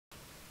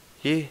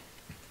Yeah.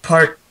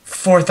 Part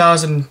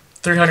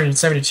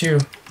 4372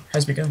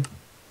 has begun.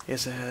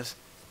 Yes, it has.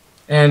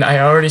 And I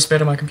already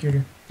spit on my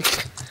computer.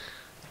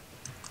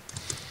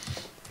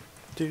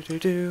 Do do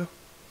do.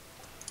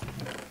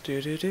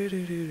 Do do do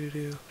do do do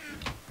do.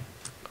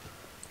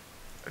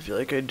 I feel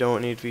like I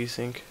don't need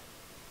VSync.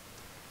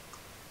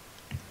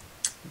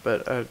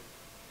 But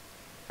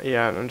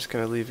yeah, I'm just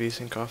gonna leave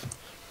VSync off.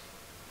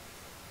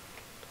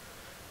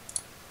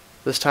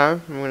 This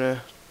time I'm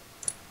gonna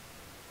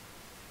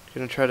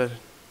try to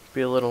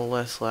be a little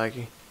less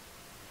laggy.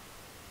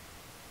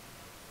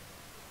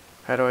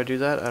 How do I do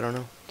that? I don't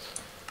know.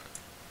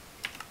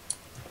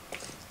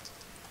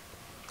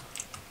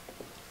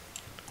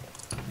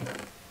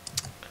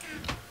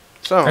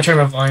 So I turned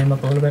my volume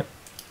up a little bit.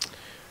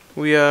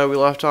 we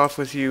left off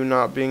with you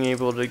not being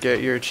able to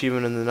get your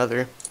achievement in the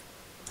Nether.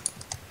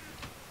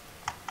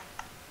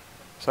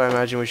 So I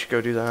imagine we should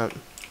go do that.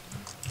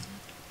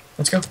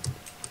 Let's go.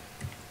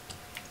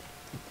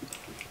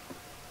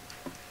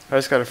 I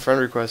just got a friend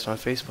request on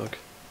Facebook.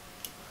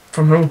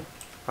 From who?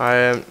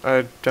 I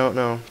don't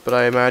know, but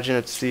I imagine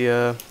it's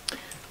the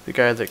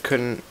guy that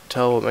couldn't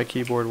tell what my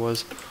keyboard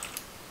was.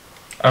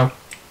 Oh.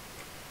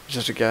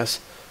 Just a guess.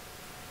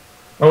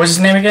 What was his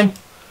name again?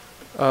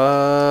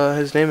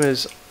 His name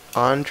is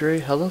Andre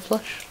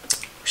Hellaflesh?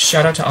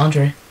 Shout out to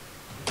Andre.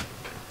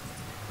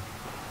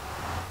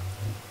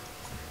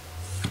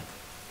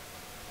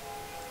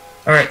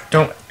 Alright,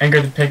 don't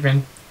anger the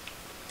pigmen.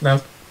 No.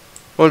 I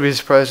wouldn't be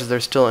surprised if they're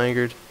still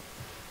angered.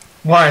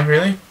 Why,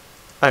 really?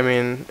 I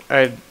mean,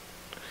 I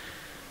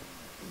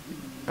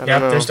don't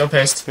Yep, know. they're still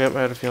pissed. Yep,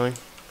 I had a feeling.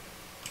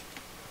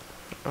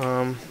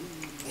 Oh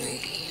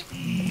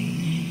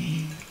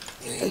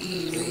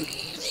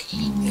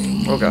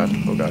god,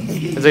 oh god.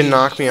 If they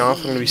knock me off,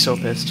 I'm gonna be so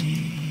pissed.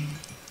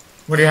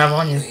 What do you have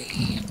on you?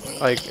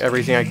 Like,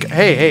 everything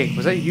Hey,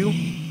 was that you?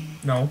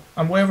 No,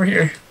 I'm way over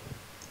here.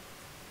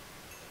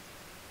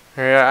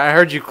 Yeah, I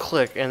heard you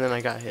click, and then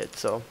I got hit,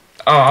 so...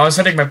 Oh, I was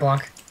hitting my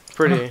block.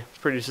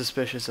 Pretty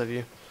suspicious of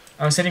you.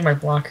 I was hitting my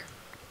block.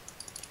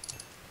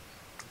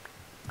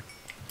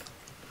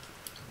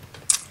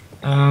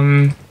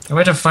 I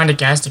went to find a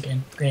ghast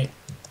again. Great.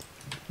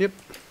 Yep.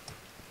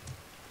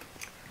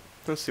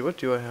 Let's see, what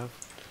do I have?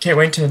 Can't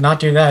wait to not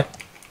do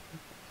that.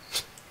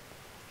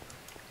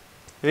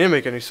 I didn't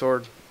make any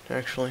sword,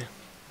 actually. Do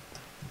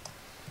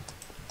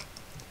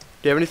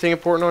you have anything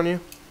important on you?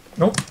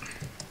 Nope.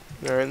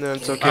 Alright, then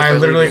it's okay. I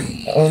if leave you.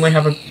 literally only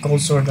have a gold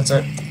sword, that's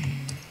it.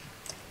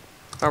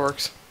 That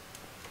works.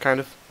 Kind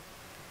of.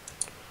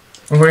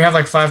 Well, we have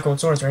like 5 gold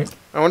swords, right?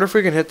 I wonder if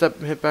we can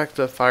hit back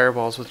the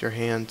fireballs with your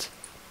hands.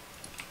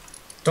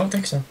 Don't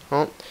think so.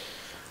 Well,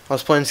 I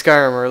was playing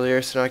Skyrim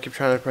earlier, so now I keep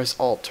trying to press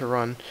Alt to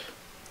run.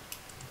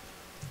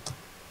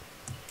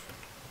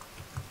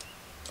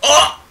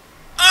 Oh!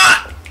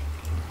 Ah!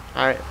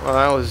 Alright, well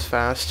that was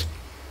fast.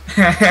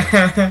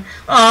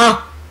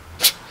 Ah!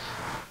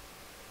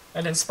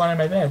 I didn't spawn in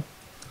my bed.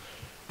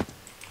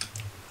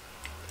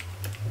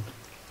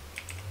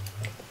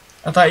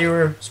 I thought you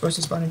were supposed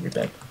to spawn in your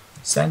bed.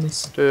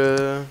 Sadness.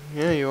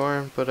 Yeah, you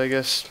are, but I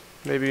guess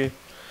maybe...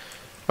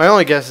 My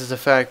only guess is the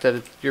fact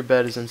that your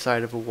bed is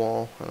inside of a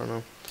wall. I don't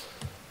know.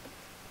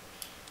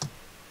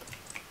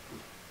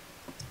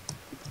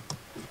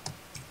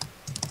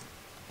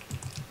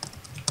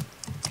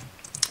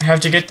 I have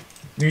to get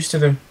used to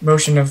the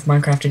motion of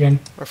Minecraft again.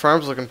 Our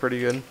farm's looking pretty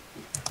good.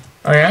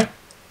 Oh yeah?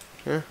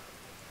 Yeah.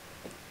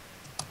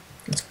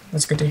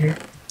 That's good to hear,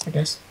 I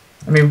guess.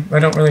 I mean, I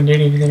don't really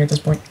need anything at this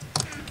point.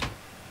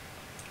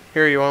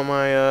 Here, you want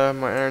my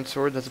my iron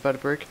sword that's about to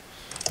break?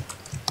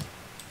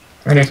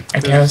 I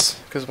guess.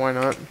 Because why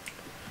not?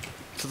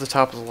 It's at the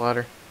top of the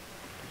ladder.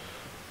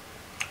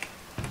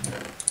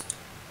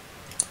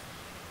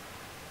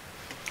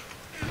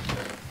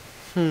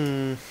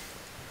 Hmm.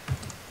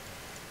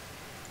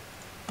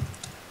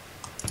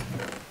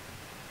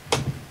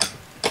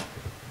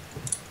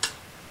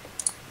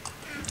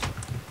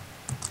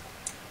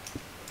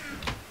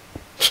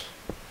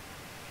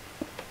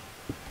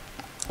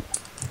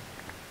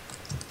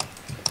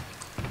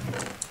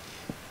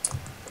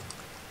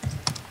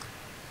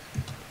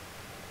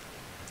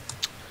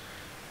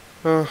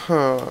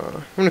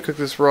 I'm gonna cook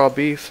this raw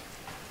beef.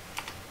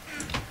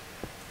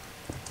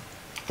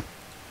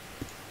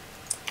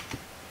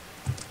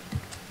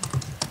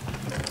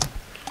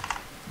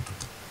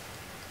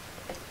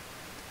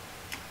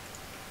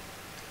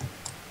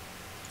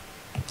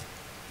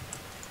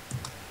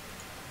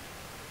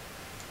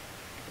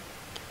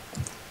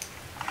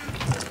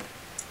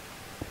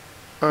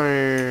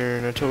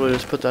 Iron. I totally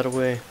just put that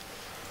away.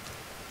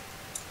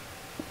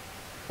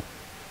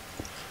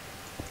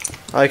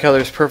 I like how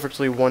there's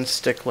perfectly 1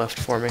 stick left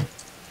for me.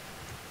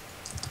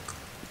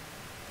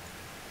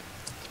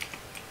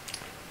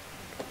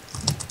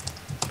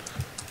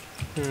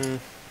 Hmm.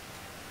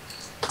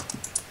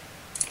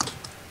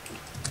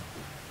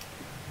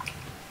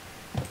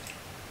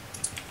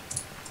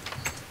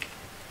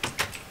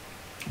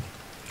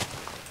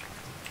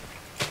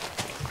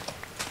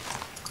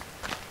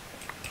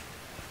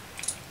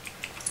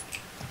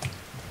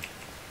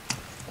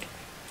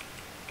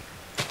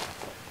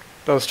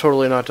 That was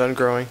totally not done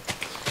growing.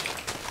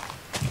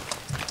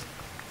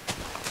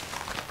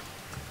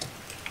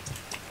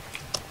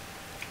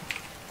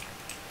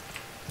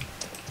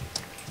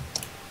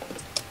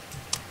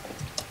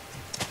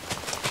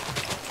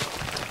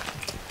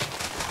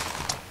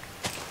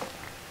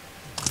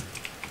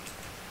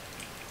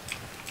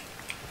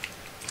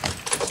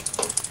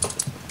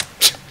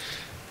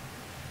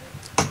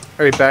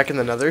 Are you back in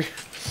the nether?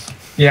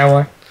 Yeah,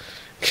 what?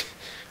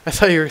 I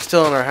thought you were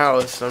still in our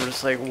house. I'm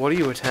just like, what are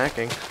you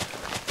attacking?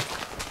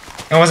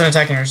 I wasn't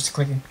attacking, I was just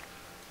clicking.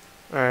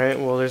 Alright,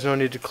 well there's no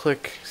need to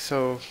click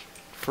so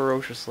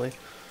ferociously.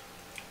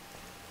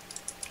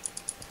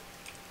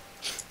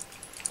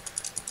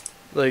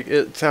 Like,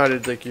 it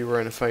sounded like you were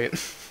in a fight.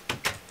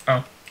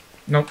 Oh.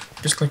 Nope,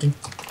 just clicking.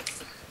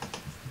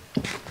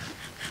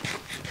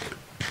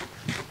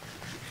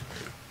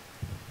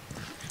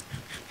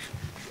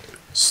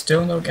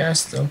 Still no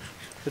gas, though.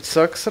 It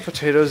sucks that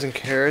potatoes and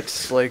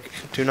carrots, like,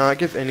 do not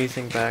give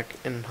anything back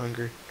in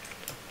hunger.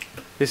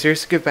 They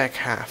seriously give back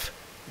half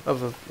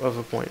of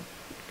a point.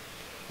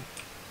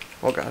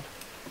 Oh god.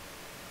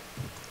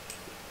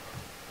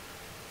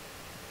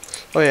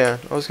 Oh yeah,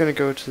 I was gonna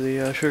go to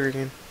the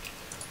sugarcane.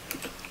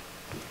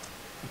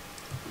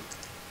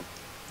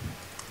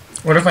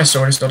 What if my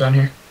sword is still down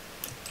here?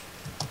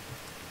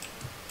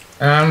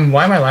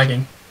 Why am I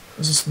lagging?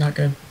 This is not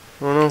good.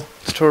 I don't know.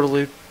 It's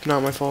totally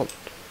not my fault.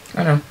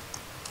 I know.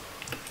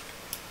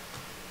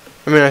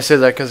 I mean, I say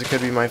that because it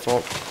could be my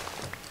fault.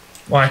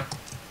 Why?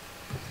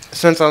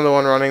 Since I'm the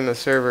one running the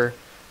server,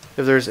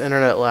 if there's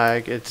internet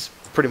lag, it's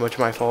pretty much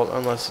my fault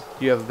unless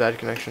you have a bad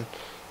connection.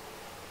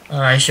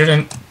 I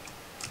shouldn't.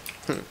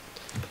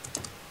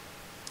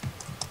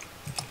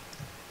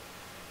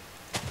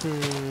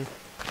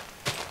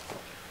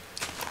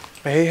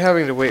 I hate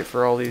having to wait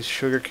for all these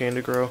sugarcane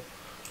to grow.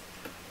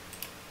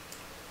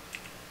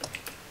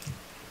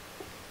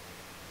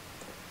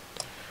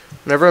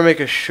 Whenever I make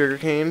a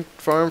sugarcane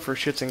farm for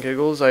shits and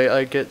giggles,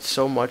 I get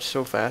so much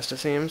so fast, it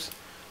seems.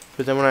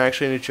 But then when I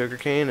actually need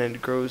sugarcane,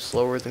 it grows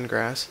slower than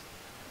grass.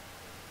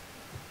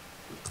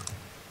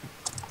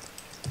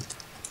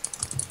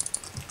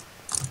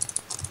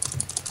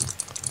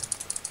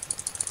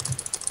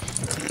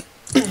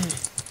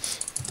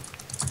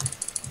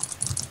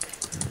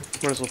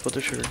 Might as well put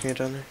the sugarcane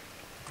down there.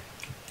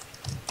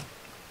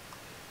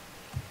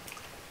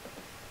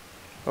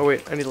 Oh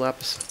wait, I need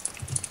lapis.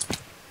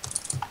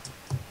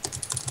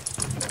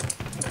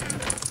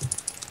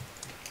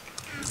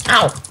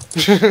 Ow!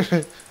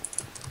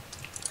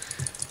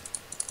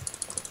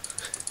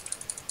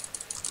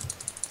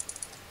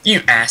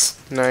 You ass.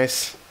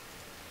 Nice.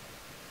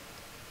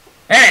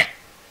 Hey!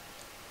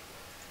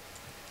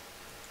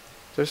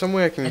 Is there some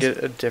way I can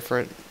get a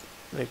different,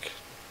 like...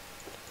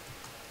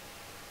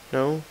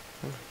 No?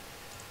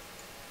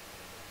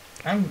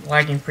 I'm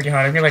lagging pretty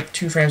hard. I get like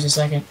 2 frames a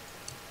second.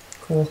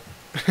 Cool.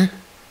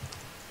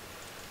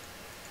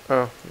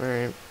 Oh,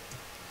 alright.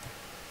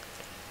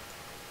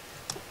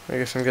 I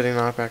guess I'm getting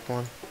knockback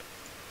one.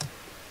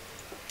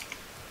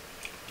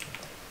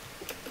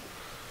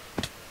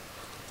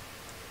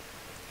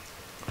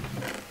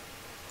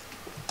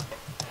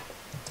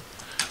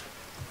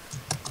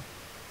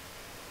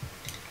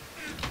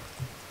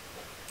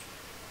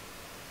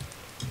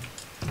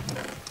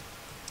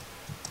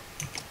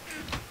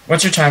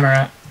 What's your timer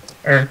at?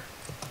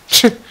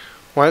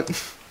 What?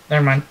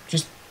 Never mind.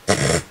 Just...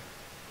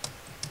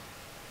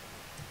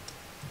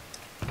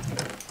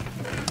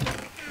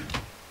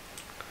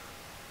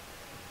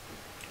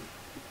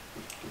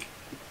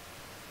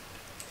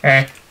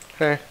 Hey.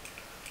 Okay.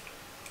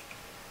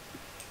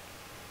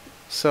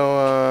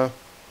 So,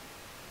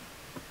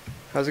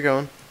 how's it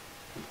going?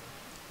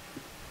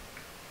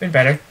 Been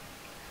better.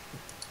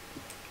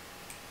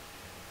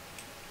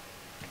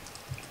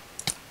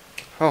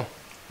 Oh.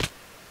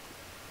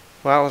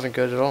 Well, that wasn't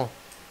good at all.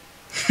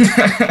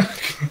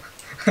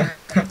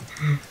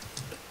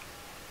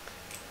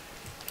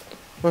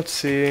 Let's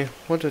see.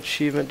 What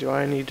achievement do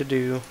I need to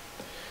do?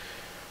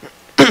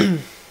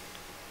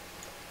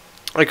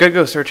 I could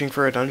go searching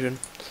for a dungeon.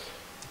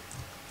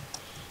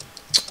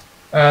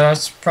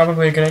 That's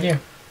probably a good idea.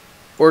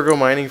 Or go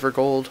mining for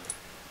gold.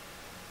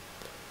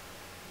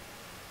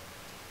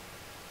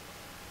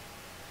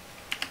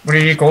 What do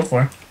you need gold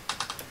for?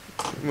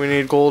 We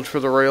need gold for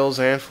the rails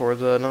and for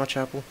the notch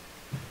apple.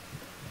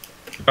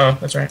 Oh,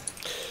 that's right.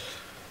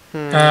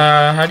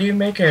 How do you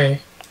make a... I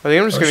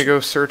think I'm just gonna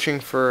go searching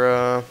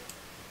for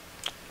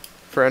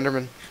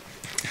Endermen.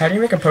 How do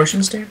you make a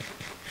potion stand?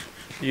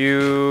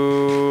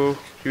 You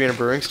mean a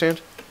brewing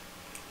stand?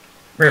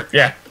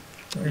 Yeah.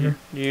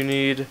 You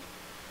need...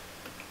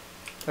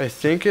 I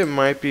think it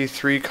might be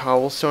 3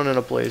 cobblestone and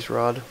a blaze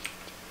rod.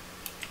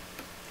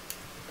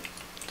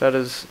 That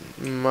is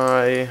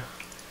my...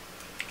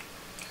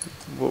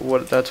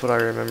 That's what I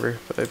remember,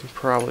 but I'm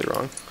probably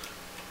wrong.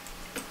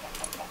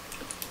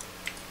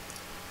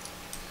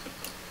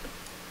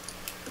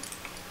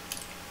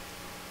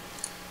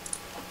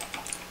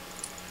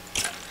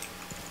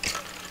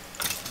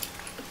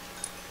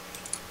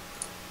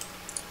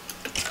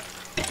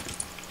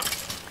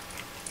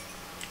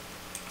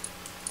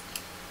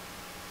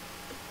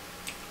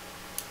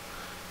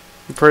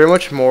 pretty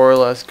much more or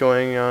less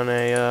going on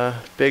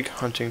a big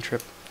hunting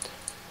trip.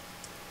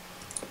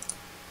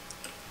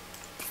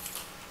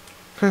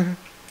 I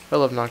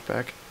love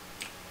knockback.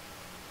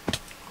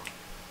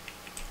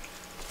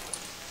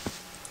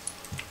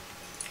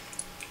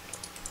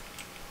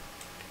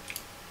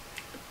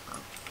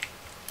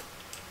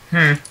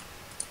 Hmm.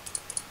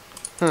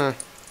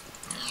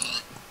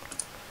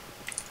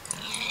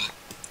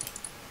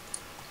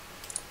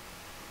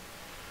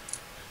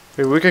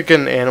 Maybe we could get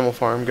an animal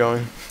farm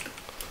going.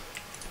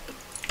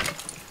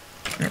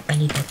 I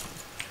need to.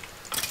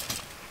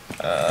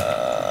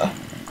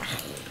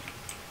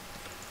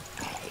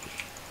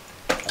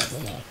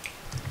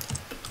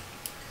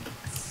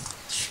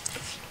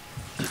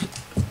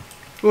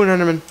 Ooh, an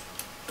Enderman.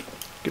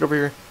 Get over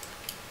here.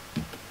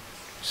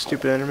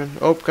 Stupid Enderman.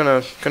 Oh,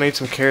 gonna eat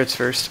some carrots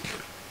first.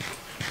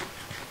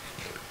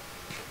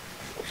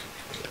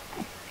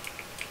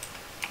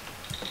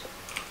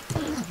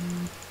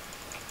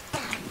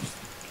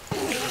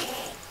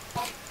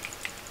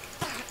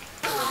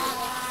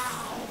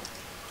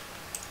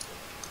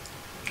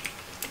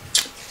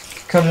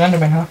 Killed an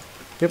Enderman, huh?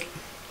 Yep.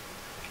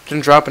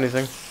 Didn't drop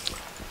anything.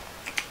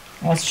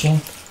 That's a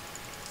shame.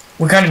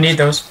 We kind of need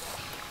those.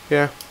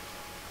 Yeah.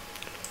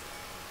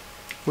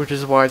 Which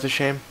is why it's a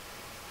shame.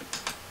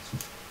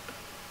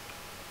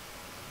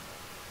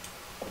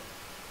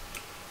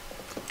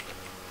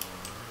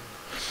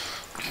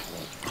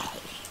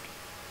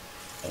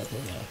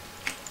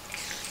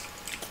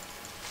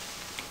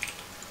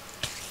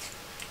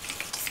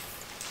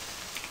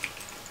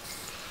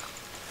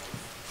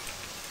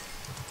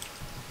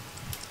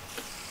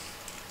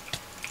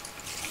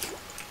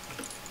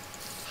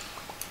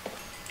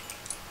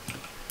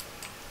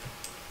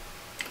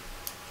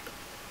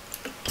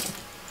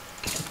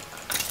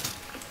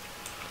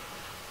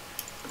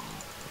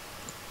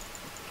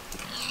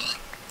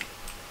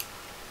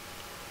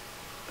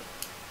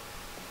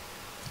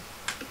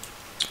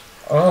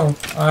 Oh,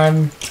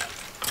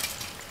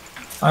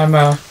 I'm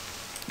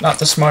not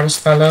the smartest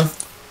fellow.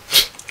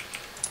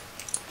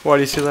 Why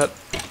do you see that?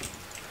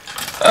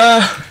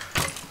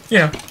 You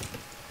know.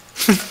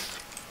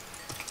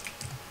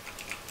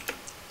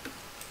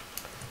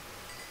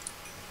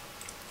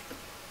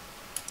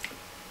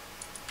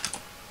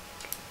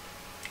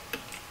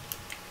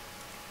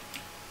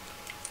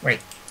 Wait.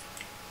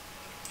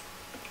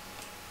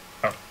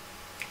 Oh.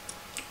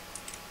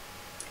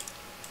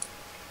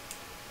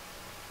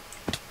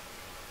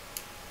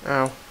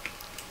 Ow.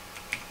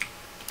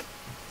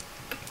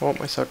 Oh,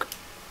 my suck.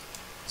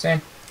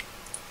 Same.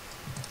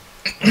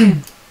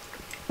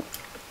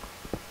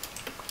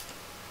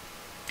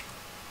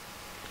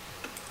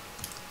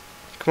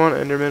 Come on,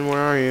 Enderman, where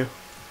are you?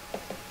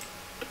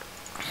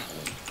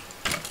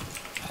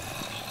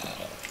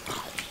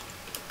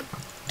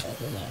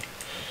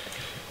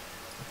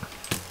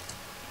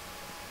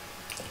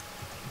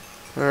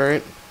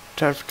 Alright,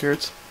 time for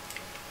carrots.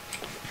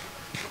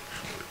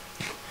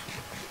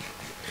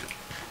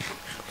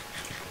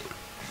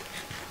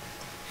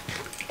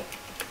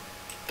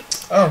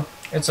 Oh,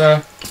 it's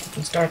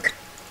dark.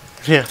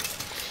 Yeah.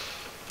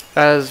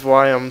 That is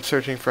why I'm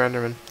searching for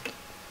Enderman.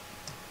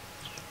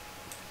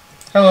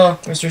 Hello,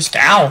 Mr.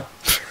 Scow.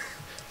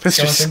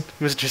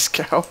 Mr.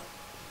 Scow.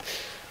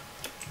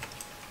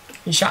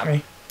 He shot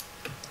me.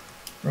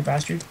 Real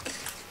bastard.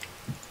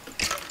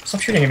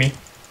 Stop shooting at me.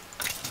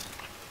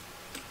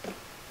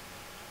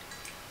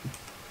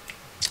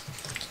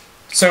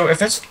 So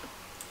if it's...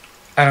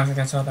 I don't think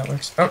that's how that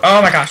works.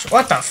 Oh my gosh,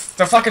 what the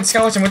the fucking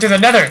skeleton went through the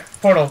nether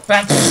portal.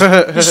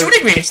 He's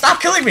shooting me!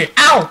 Stop killing me!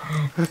 Ow!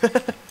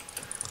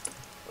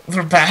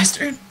 Little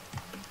bastard.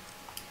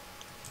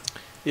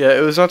 Yeah,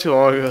 it was not too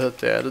long ago that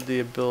they added the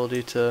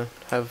ability to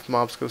have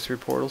mobs go through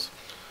portals.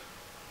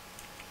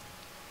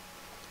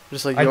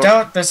 Just like I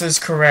doubt this is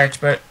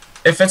correct, but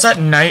if it's at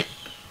night,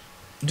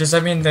 does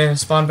that mean they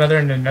spawn better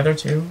in the nether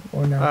too,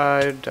 or no?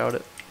 I doubt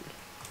it.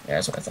 Yeah,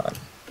 that's what I thought.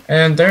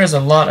 And there is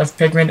a lot of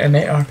pigmen, and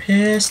they are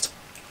pissed.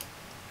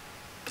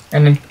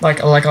 And like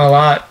a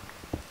lot.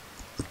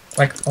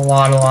 Like a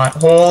lot.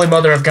 Holy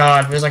mother of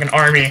God, there's like an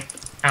army.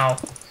 Ow.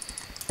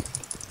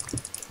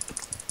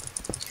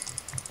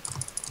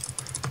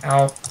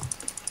 Ow.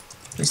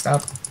 Please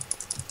stop.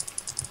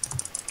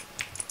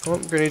 Oh,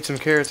 I'm gonna need some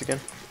carrots again.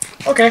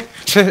 Okay.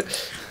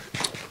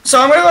 So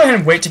I'm gonna go ahead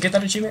and wait to get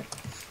that achievement.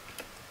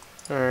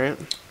 Alright.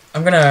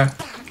 I'm gonna...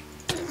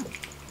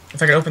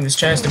 If I could open this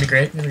chest, it'd be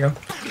great. There we go.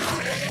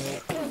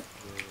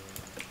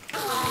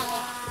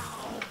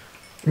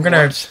 I'm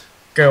gonna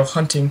go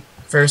hunting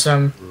for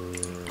some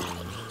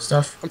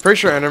stuff. I'm pretty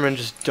sure Endermen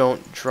just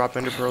don't drop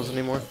ender pearls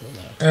anymore.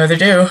 They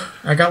do.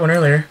 I got one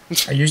earlier.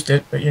 I used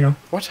it, but you know.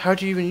 What?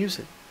 How'd you even use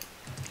it?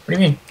 What do you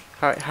mean?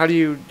 How'd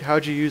you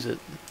use it?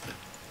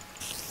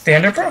 The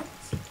ender pearl?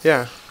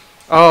 Yeah.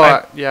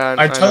 Oh, yeah.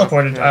 I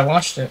teleported. Yeah. I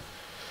launched it.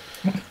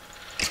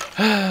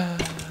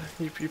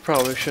 You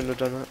probably shouldn't have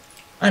done that.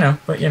 I know,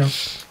 but you know,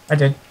 I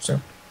did, so.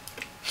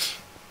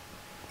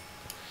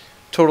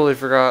 Totally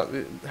forgot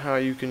how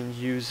you can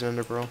use an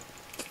ender pearl.